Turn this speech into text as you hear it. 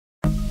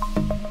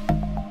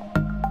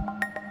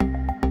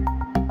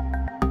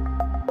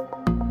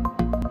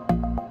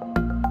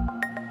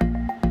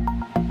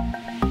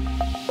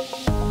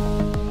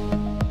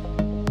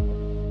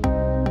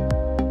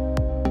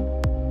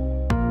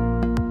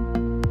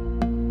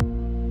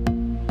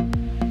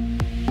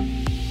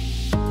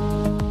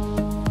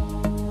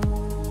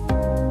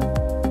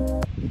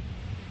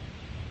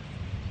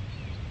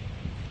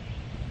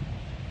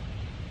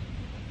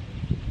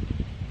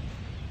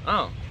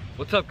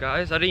what's up,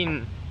 guys? I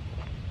didn't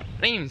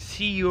even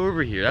see you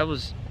over here. That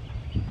was,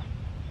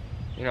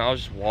 you know, I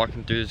was just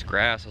walking through this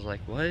grass. I was like,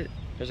 what?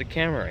 There's a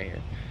camera right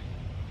here.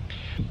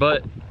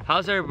 But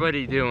how's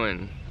everybody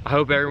doing? I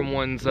hope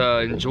everyone's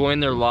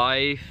enjoying their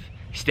life,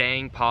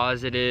 staying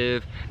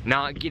positive,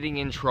 not getting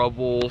in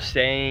trouble,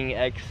 staying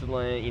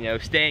excellent, you know,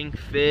 staying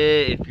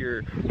fit if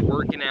you're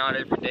working out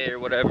every day or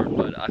whatever.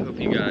 But I hope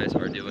you guys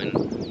are doing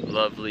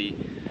lovely.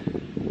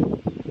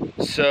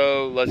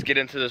 So let's get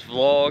into this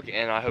vlog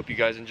and I hope you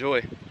guys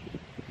enjoy.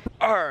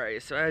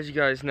 Alright, so as you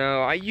guys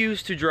know, I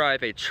used to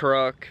drive a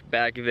truck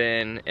back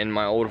then in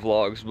my old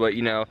vlogs, but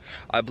you know,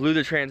 I blew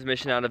the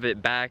transmission out of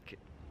it back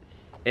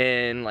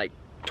in like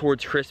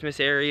towards Christmas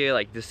area,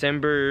 like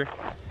December.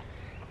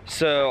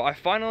 So I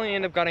finally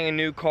ended up getting a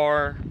new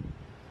car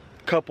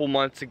a couple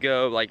months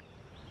ago, like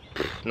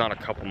not a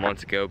couple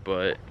months ago,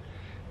 but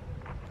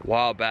a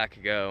while back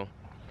ago,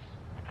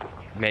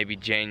 maybe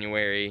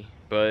January.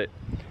 But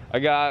I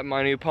got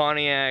my new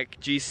Pontiac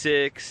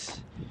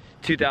G6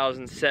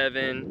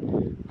 2007,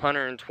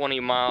 120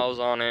 miles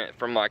on it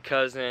from my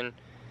cousin.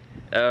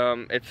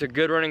 It's a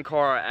good running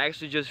car. I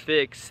actually just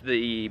fixed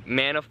the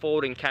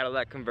manifold and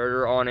catalytic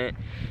converter on it,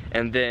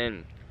 and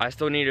then I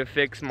still need to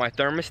fix my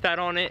thermostat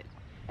on it.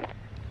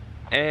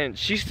 And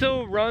she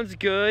still runs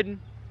good,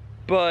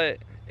 but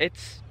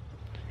it's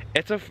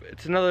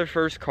another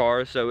first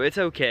car, so it's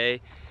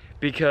okay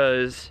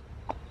because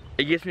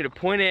it gets me to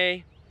point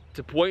A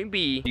to point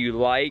B. If you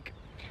like,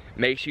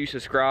 make sure you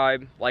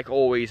subscribe. Like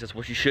always, that's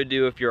what you should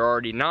do if you're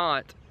already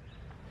not,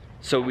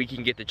 so we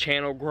can get the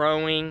channel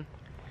growing.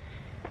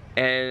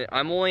 And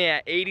I'm only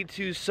at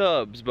 82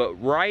 subs, but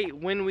right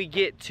when we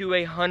get to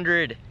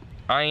 100,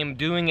 I am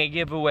doing a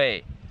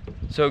giveaway.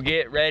 So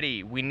get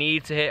ready. We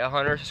need to hit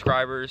 100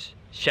 subscribers.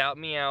 Shout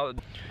me out.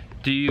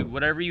 Do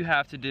whatever you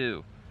have to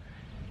do,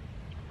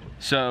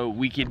 so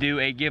we can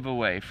do a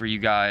giveaway for you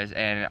guys,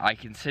 and I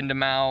can send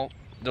them out,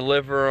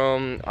 deliver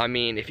them. I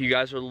mean, if you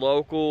guys are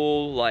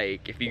local,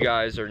 like if you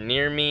guys are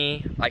near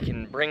me, I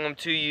can bring them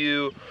to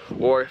you,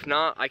 or if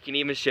not, I can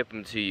even ship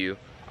them to you.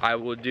 I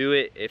will do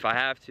it if I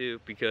have to,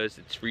 because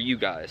it's for you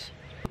guys.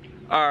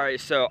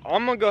 Alright, so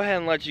I'm gonna go ahead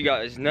and let you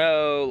guys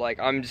know, like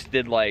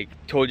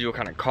told you what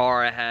kind of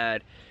car I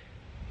had.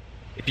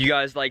 If you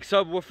guys like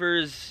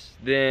subwoofers,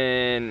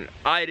 then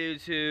I do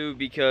too,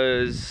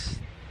 because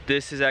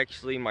this is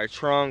actually my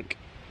trunk.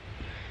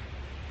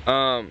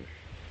 I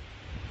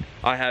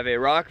have a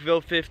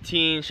Rockville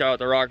 15, shout out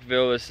to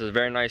Rockville. This is a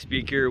very nice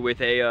speaker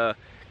with a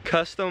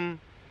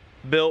custom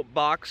built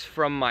box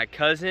from my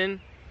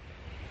cousin.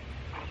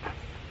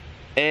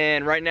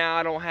 And right now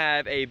I don't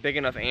have a big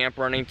enough amp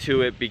running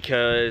to it,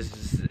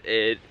 because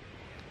the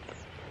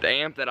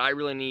amp that I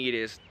really need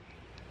is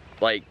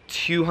like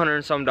 $200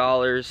 and some.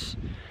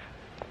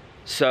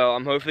 So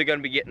I'm hopefully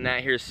gonna be getting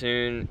that here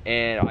soon,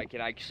 and I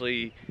can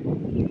actually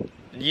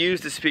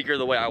use the speaker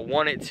the way I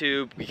want it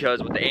to,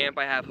 because with the amp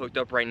I have hooked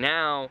up right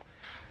now,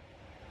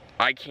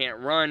 I can't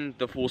run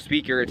the full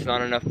speaker. It's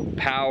not enough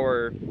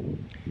power.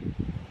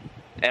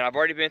 And I've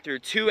already been through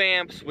 2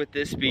 amps with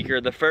this speaker.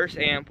 The first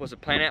amp was a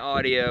Planet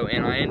Audio,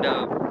 and I ended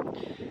up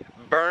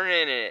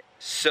burning it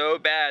so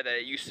bad that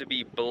it used to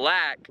be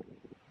black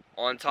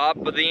on top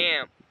of the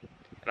amp,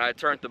 and I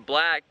turned the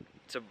black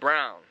to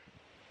brown.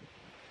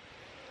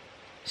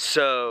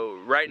 So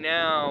right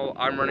now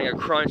I'm running a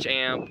Crunch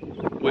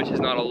amp, which is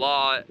not a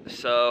lot,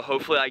 so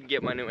hopefully I can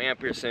get my new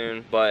amp here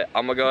soon. But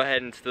I'm gonna go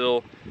ahead and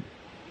still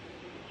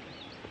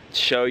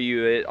show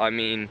you it. I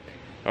mean,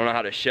 I don't know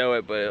how to show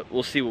it, but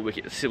we'll see what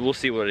we'll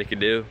see what it can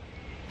do.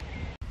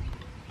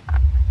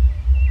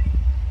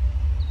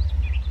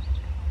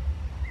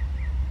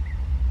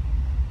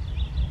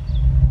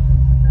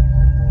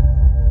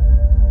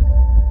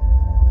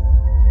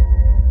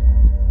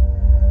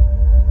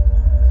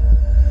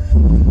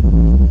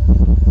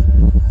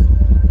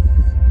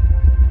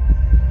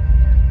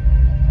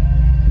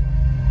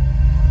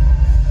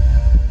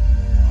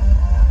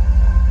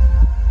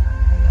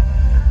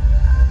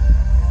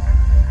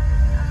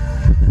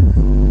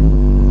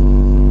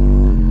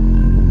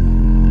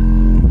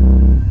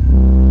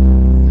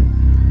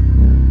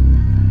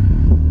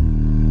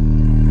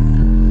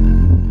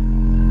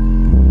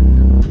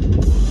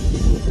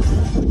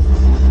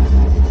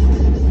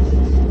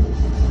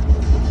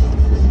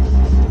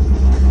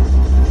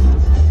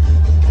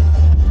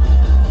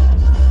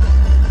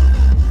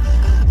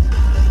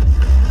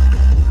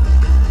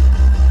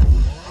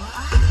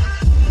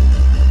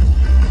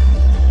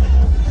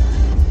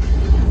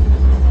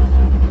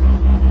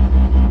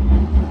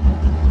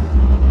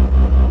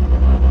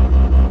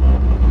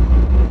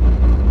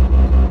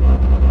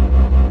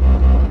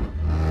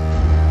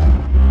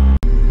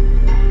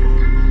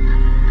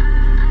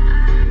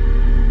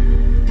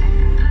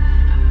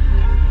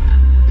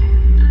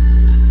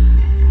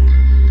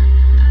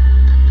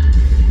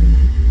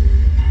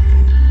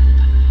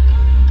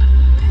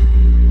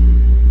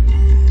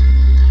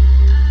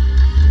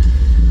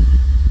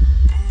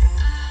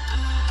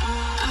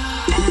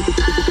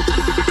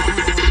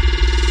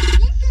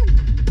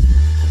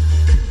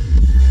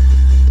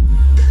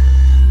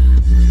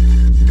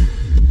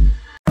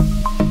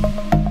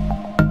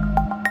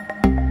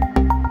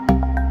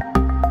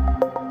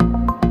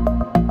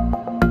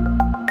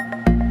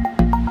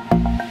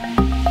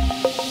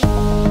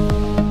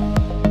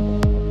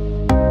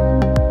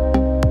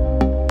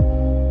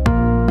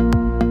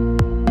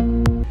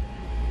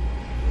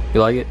 You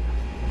like it?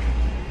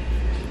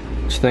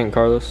 What you think,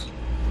 Carlos?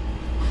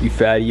 You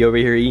fatty over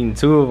here eating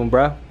 2 of them,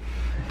 bro.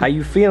 How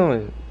you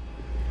feeling?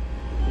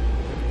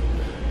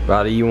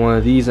 About to eat one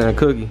of these and a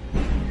cookie.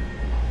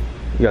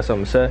 You got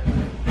something to say?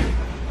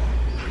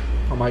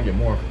 I might get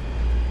more.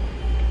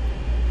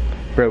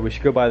 Bro, we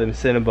should go buy them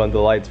Cinnabon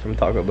Delights from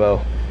Taco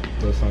Bell.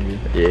 That sound good.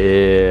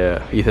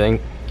 Yeah, you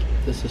think?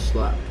 This is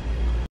slap.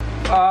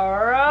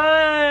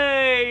 Alrighty,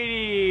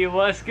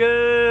 what's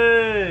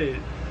good?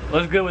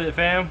 What's good with it,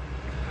 fam?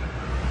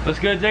 What's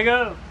good,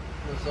 Jacob?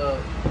 What's up?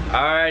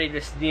 Alrighty,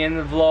 this is the end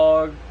of the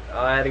vlog.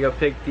 I had to go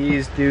pick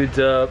these dudes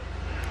up.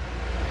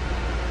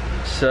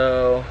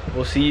 So,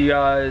 we'll see you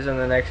guys in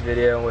the next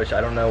video, which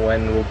I don't know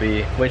when will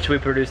be. When should we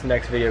produce the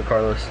next video,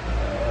 Carlos?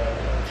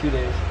 2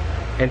 days.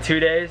 In 2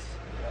 days?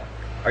 Yeah.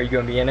 Are you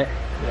gonna be in it?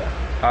 Yeah.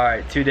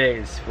 Alright, 2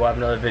 days. We'll have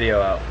another video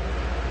out.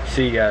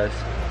 See you guys.